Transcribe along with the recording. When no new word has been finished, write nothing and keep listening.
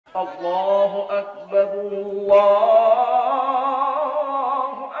আল্লাহু আকবার, আল্লাহু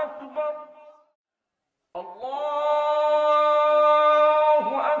আকবার, আল্লাহু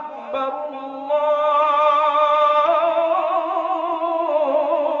আকবার,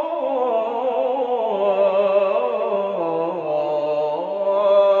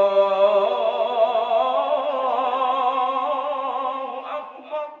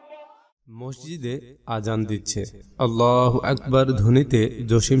 মসজিদে আজান দিচ্ছে। আল্লাহু আকবার ধ্বনিতে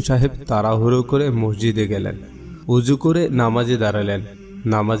জসিম সাহেব তাড়াহুড়ো করে মসজিদে গেলেন। উজু করে নামাজে দাঁড়ালেন।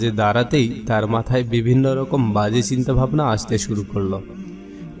 নামাজে দাঁড়াতেই তার মাথায় বিভিন্ন রকম বাজে চিন্তাভাবনা আসতে শুরু করলো।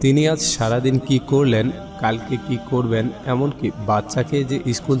 তিনি আজ সারাদিন কি করলেন, কালকে কি করবেন, এমনকি বাচ্চাকে যে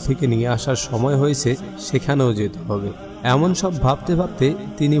স্কুল থেকে নিয়ে আসার সময় হয়েছে সেখানেও যেতে হবে, এমন সব ভাবতে ভাবতে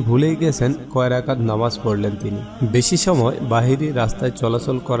তিনি ভুলেই গেছেন কয় রাকাত নামাজ পড়লেন তিনি। বেশি সময় বাহিরে রাস্তায়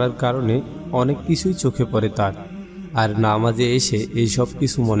চলাচল করার কারণে অনেক কিছুই চোখে পড়ে তার, আর নামাজে এসে এই সব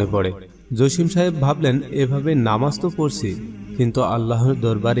কিছু মনে পড়ে। জসিম সাহেব ভাবলেন, এভাবে নামাজ তো পড়ছি, কিন্তু আল্লাহর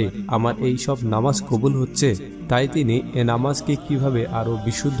দরবারে আমার এই সব নামাজ কবুল হচ্ছে। তাই তিনি এ নামাজকে কিভাবে আরো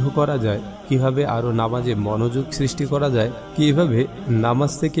বিশুদ্ধ করা যায়, কিভাবে আরো নামাজে মনোযোগ সৃষ্টি করা যায়, কিভাবে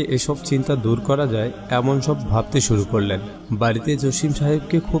নামাজ থেকে এসব চিন্তা দূর করা যায়, এমন সব ভাবতে শুরু করলেন। বাড়িতে জসিম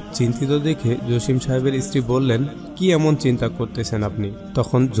সাহেবকে খুব চিন্তিত দেখে জসিম সাহেবের স্ত্রী বললেন, কি এমন চিন্তা করতেছেন আপনি?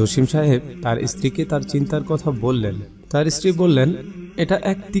 তখন জসিম সাহেব তার স্ত্রীকে তার চিন্তার কথা বললেন। তার স্ত্রী বললেন, এটা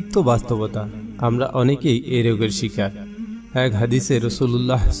এক তিক্ত বাস্তবতা, আমরা অনেকেই এই রোগের শিকার। এক হাদিসে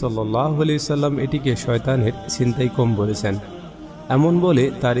রাসূলুল্লাহ সাল্লাল্লাহু আলাইহি সাল্লাম এটিকে শয়তানের ছিনতাই কম বলেছেন। এমন বলে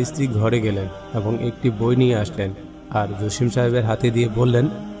তার স্ত্রী ঘরে গেলেন এবং একটি বই নিয়ে আসলেন আর জসিম সাহেবের হাতে দিয়ে বললেন,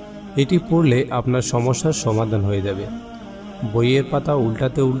 এটি পড়লে আপনার সমস্যার সমাধান হয়ে যাবে। বইয়ের পাতা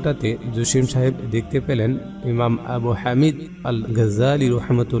উল্টাতে উল্টাতে জসিম সাহেব দেখতে পেলেন ইমাম আবু হামিদ আল গাজ্জালি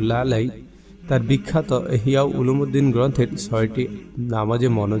রাহমাতুল্লাহ আলাইহি তার বিখ্যাত ইহয়া উলুমুদ্দিন গ্রন্থের ৬টি নামাজে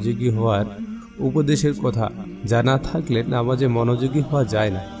মনোযোগী হওয়ার উপদেশের কথা জানা থাকলে নামাজে মনোযোগী হওয়া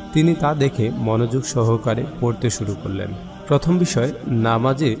যায় না। তিনি তা দেখে মনোযোগ সহকারে পড়তে শুরু করলেন। প্রথম বিষয়,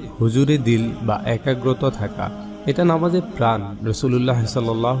 নামাজে হুজুরে দিল বা একাগ্রতা থাকা, এটা নামাজের প্রাণ। রাসূলুল্লাহ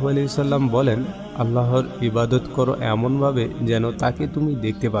সাল্লাল্লাহু আলাইহি সাল্লাম বলেন, আল্লাহর ইবাদত করো এমনভাবে যেন তাকে তুমি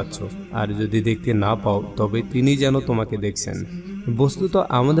দেখতে পাচ্ছ, আর যদি দেখতে না পাও তবে তিনি যেন তোমাকে দেখছেন। বস্তুত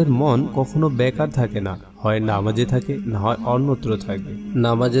আমাদের মন কখনো বেকার থাকে না, হয় নামাজে থাকে, না হয় অন্যত্র থাকে।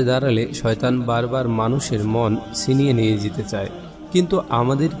 নামাজে দাঁড়ালে শয়তান বারবার মানুষের মন ছিনিয়ে নিয়ে যেতে চায়, কিন্তু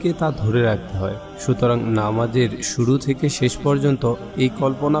আমাদেরকে তা ধরে রাখতে হয়। সুতরাং নামাজের শুরু থেকে শেষ পর্যন্ত এই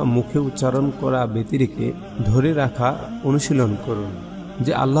কল্পনা মুখে উচ্চারণ করা ব্যতিরেকে ধরে রাখা অনুশীলন করুন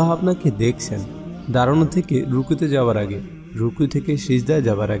যে আল্লাহ আপনাকে দেখছেন। দাঁড়ানো থেকে রুকুতে যাওয়ার আগে, রুকু থেকে সিজদায়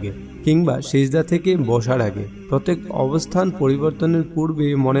যাবার আগে, কিংবা সিজদা থেকে বসার আগে প্রত্যেক অবস্থান পরিবর্তনের পূর্বে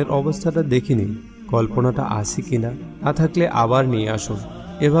মনের অবস্থাটা দেখে নিন, কল্পনাটা আছে কিনা, না থাকলে আবার নিয়ে আসুন।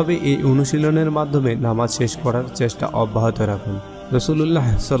 এভাবে এই অনুশীলনের মাধ্যমে নামাজ শেষ করার চেষ্টা অব্যাহত রাখুন। রাসূলুল্লাহ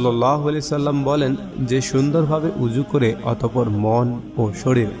সাল্লাল্লাহু আলাইহি সাল্লাম বলেন, যে সুন্দরভাবে উজু করে অতঃপর মন ও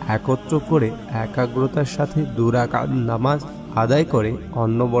শরীর একত্র করে একাগ্রতার সাথে 2 রাকাত নামাজ আদায় করে,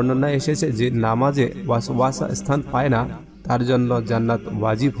 অন্য বর্ণনায় এসেছে যে নামাজে ওয়াসওয়াসা স্থান পায় না তার জন্য জান্নাত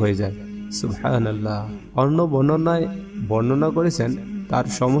ওয়াজিব হয়ে যায়। সুবহানাল্লাহ। অন্য বর্ণনায় বর্ণনা করেছেন তার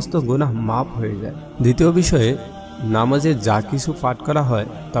সমস্ত গুনাহ মাফ হয়ে যায়। দ্বিতীয় বিষয়ে, নামাজে যা কিছু পাঠ করা হয়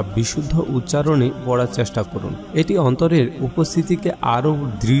তা বিশুদ্ধ উচ্চারণে পড়ার চেষ্টা করুন। এটি অন্তরের উপস্থিতিকে আরো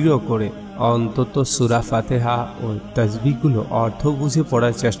দৃঢ় করে। অন্তত সূরা ফাতিহা ও তাসবিহগুলো অর্থ বুঝে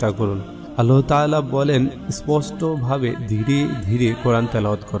পড়ার চেষ্টা করুন। আল্লাহ তাআলা বলেন, স্পষ্টভাবে ধীরে ধীরে কোরআন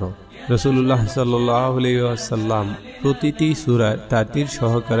তেলাওয়াত করো। রাসূলুল্লাহ সাল্লাল্লাহু আলাইহি ওয়াসাল্লাম প্রতিটি সূরার তারতিল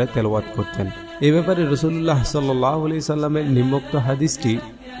সহকারে তেলাওয়াত করতেন। এ ব্যাপারে রাসূলুল্লাহ সাল্লাল্লাহু আলাইহি সাল্লামের নিম্নোক্ত হাদিসটি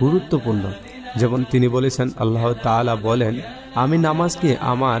গুরুত্বপূর্ণ। যেমন তিনি বলেছেন, আল্লাহ তাআলা বলেন, আমি নামাজকে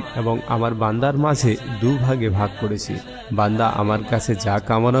আমার এবং আমার বান্দার মাঝে 2 ভাগে ভাগ করেছি। বান্দা আমার কাছে যা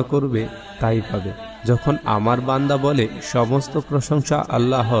কামনা করবে তাই পাবে। যখন আমার বান্দা বলে সমস্ত প্রশংসা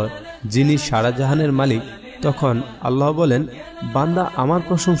আল্লাহর, যিনি সারা জাহানের মালিক, তখন আল্লাহ বলেন, বান্দা আমার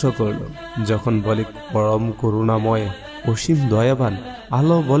প্রশংসা করল। যখন বলে পরম করুণাময় অসীম দয়াবান,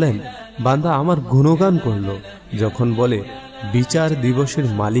 আল্লাহ বলেন, বান্দা আমার গুণগান করল। যখন বলে বিচার দিবসের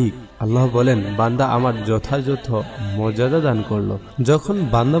মালিক, আল্লাহ বলেন, বান্দা আমার যথাযথ মর্যাদা দান করলো। যখন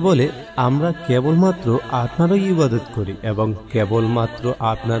বান্দা বলে আমরা কেবলমাত্র আপনারই ইবাদত করি এবং কেবলমাত্র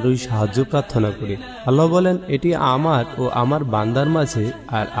আপনারই সাহায্য প্রার্থনা করি, আল্লাহ বলেন, এটি আমার ও আমার বান্দার মাঝে,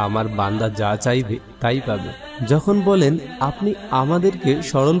 আর আমার বান্দা যা চাইবে তাই পাবে। যখন বলেন আপনি আমাদেরকে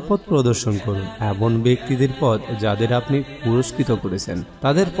সরল পথ প্রদর্শন করুন, এমন ব্যক্তিদের পথ যাদের আপনি পুরস্কৃত করেছেন,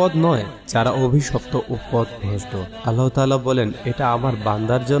 তাদের পথ নয় যারা অভিশপ্ত ও পথভ্রষ্ট। আল্লাহ তাআলা বলেন, এটা আমার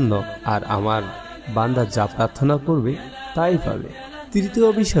বান্দার জন্য, আর আমার বান্দা যা প্রার্থনা করবে তাই পাবে। তৃতীয়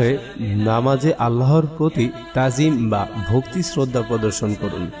বিষয়ে নামাজে আল্লাহর প্রতি তাজিম বা ভক্তি শ্রদ্ধা প্রদর্শন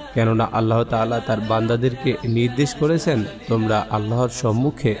করুন, কেননা আল্লাহ তাআলা তার বান্দাদেরকে নির্দেশ করেছেন তোমরা আল্লাহর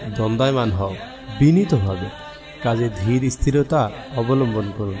সম্মুখে দণ্ডায়মান হও বিনীতভাবে, কাজে ধীর স্থিরতা অবলম্বন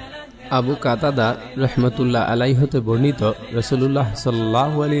করুন। আবু কাতাদা রহমতুল্লাহ আলাইহি হতে বর্ণিত, রাসূলুল্লাহ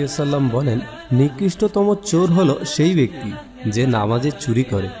সাল্লাল্লাহু আলাইহি ওয়াসাল্লাম বলেন, নিকৃষ্টতম চোর হলো সেই ব্যক্তি যে নামাজে চুরি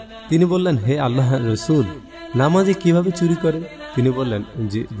করে। তিনি বললেন, হে আল্লাহর রাসূল, নামাজে কিভাবে চুরি করে? তিনি বললেন,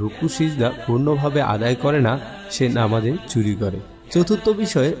 যে রুকু সিজদা পূর্ণভাবে আদায় করে না সে নামাজে চুরি করে। চতুর্থ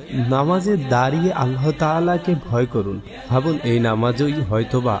বিষয়ে নামাজে দাঁড়িয়ে আল্লাহ তাআলাকে ভয় করুন। ভাবুন এই নামাজই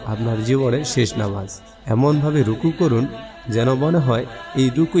হয়তোবা আপনার জীবনের শেষ নামাজ। এমনভাবে রুকু করুন যেন মনে হয় এই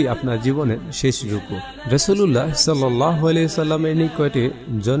রুকুই আপনার জীবনের শেষ রুকু। রাসূলুল্লাহ সাল্লাল্লাহু আলাইহি সাল্লামের নিকটে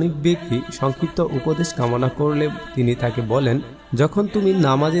জনৈক ব্যক্তি সংক্ষিপ্ত উপদেশ কামনা করলে তিনি তাকে বলেন, যখন তুমি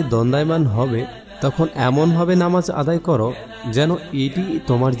নামাজে দণ্ডায়মান হবে তখন এমনভাবে নামাজ আদায় করো যেন এটি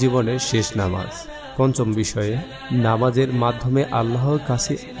তোমার জীবনের শেষ নামাজ। পঞ্চম বিষয়ে নামাজের মাধ্যমে আল্লাহর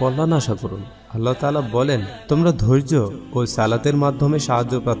কাছে কল্যাণ আশা করুন। আল্লাহ তাআলা বলেন, তোমরা ধৈর্য ও সালাতের মাধ্যমে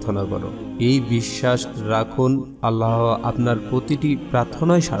সাহায্য প্রার্থনা করো। এই বিশ্বাস রাখুন আল্লাহ আপনার প্রতিটি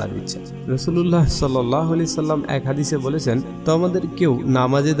প্রার্থনায় সাড়া দিচ্ছেন। রাসূলুল্লাহ সাল্লাল্লাহু আলাইহি সাল্লাম এক হাদিসে বলেছেন, তোমাদের কেউ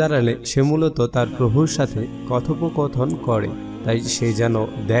নামাজে দাঁড়ালে সে মূলত তার প্রভুর সাথে কথোপকথন করে, তাই সে যেন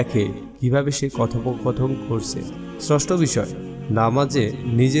দেখে কিভাবে সে কথোপকথন করছে। ষষ্ঠ বিষয়, নামাজে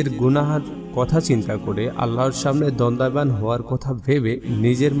নিজের গুনাহার কথা চিন্তা করে আল্লাহর সামনে দণ্ডায়মান হওয়ার কথা ভেবে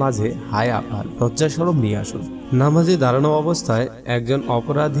নিজের মাঝে হায়া আর লজ্জা শরম নিয়ে আসুন। নামাজে দাঁড়ানো অবস্থায় একজন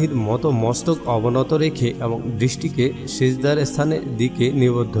অপরাধীর মতো মস্তক অবনত রেখে এবং দৃষ্টিকে সিজদার স্থানের দিকে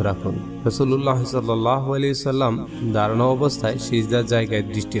নিবদ্ধ রাখুন। রাসূলুল্লাহ সাল্লাল্লাহু আলাইহি সাল্লাম দাঁড়ানো অবস্থায় সিজদার জায়গায়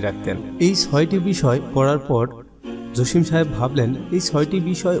দৃষ্টি রাখতেন। এই 6টি বিষয় পড়ার পর জসিম সাহেব ভাবলেন, এই 6টি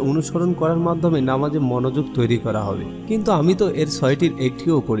বিষয় অনুসরণ করার মাধ্যমে নামাজে মনোযোগ তৈরি করা হবে, কিন্তু আমি তো এর 6টির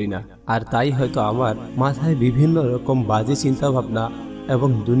একটিও করি না, আর তাই হয়তো আমার মাথায় বিভিন্ন রকম বাজে চিন্তাভাবনা এবং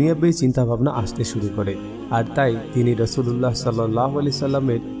দুনিয়াবী চিন্তাভাবনা আসতে শুরু করে। আর তাই তিনি রাসূলুল্লাহ সাল্লাল্লাহু আলাইহি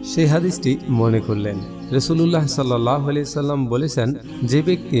সাল্লামের সেই হাদিসটি মনে করলেন। রাসূলুল্লাহ সাল্লাল্লাহু আলাইহি সাল্লাম বলেছেন, যে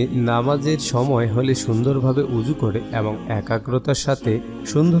ব্যক্তি নামাজের সময় হলে সুন্দরভাবে উযু করে এবং একাগ্রতার সাথে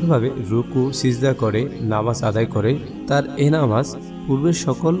সুন্দরভাবে রুকু সিজদা করে নামাজ আদায় করে, তার এ নামাজ পূর্বের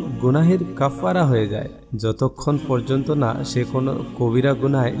সকল গুনাহের কাফারা হয়ে যায়, যতক্ষণ পর্যন্ত না সে কোনো কবিরা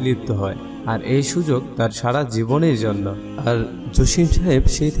গুনাহে লিপ্ত হয়। আর এই সুযোগ তার সারা জীবনের জন্য। আর জসিম সাহেব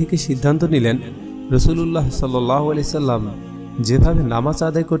সেই থেকে সিদ্ধান্ত নিলেন, রাসূলুল্লাহ সাল্লাল্লাহু আলাইহি সাল্লাম যেভাবে নামাজ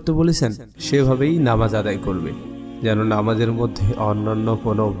আদায় করতে বলেছেন সেভাবেই নামাজ আদায় করবে, যেন নামাজের মধ্যে অন্যান্য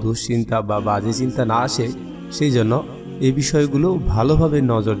কোনো দুশ্চিন্তা বা বাজে চিন্তা না আসে। সেই জন্য এই বিষয়গুলো ভালোভাবে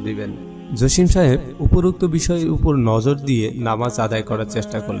নজর দিবেন। জসিম সাহেব উপরোক্ত বিষয়ের উপর নজর দিয়ে নামাজ আদায় করার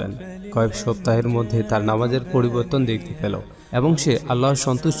চেষ্টা করলেন। কয়েক সপ্তাহের মধ্যে তার নামাজের পরিবর্তন দেখতে পেল এবং সে আল্লাহর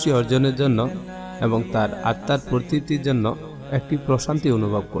সন্তুষ্টি অর্জনের জন্য এবং তার আত্মার প্রতীতির জন্য একটি প্রশান্তি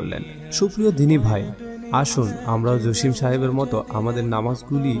অনুভব করলেন। সুপ্রিয় দিনী ভাই, আসুন আমরাও জসিম সাহেবের মতো আমাদের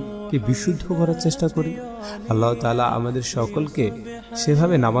নামাজগুলিকে বিশুদ্ধ করার চেষ্টা করি। আল্লাহ তাআলা আমাদের সকলকে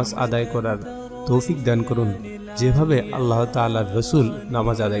সেভাবে নামাজ আদায় করার তৌফিক দান করুন যেভাবে আল্লাহ তাআলার রাসূল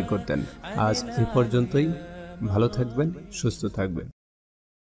নামাজ আদায় করতেন। আজ এ পর্যন্তই। ভালো থাকবেন, সুস্থ থাকবেন।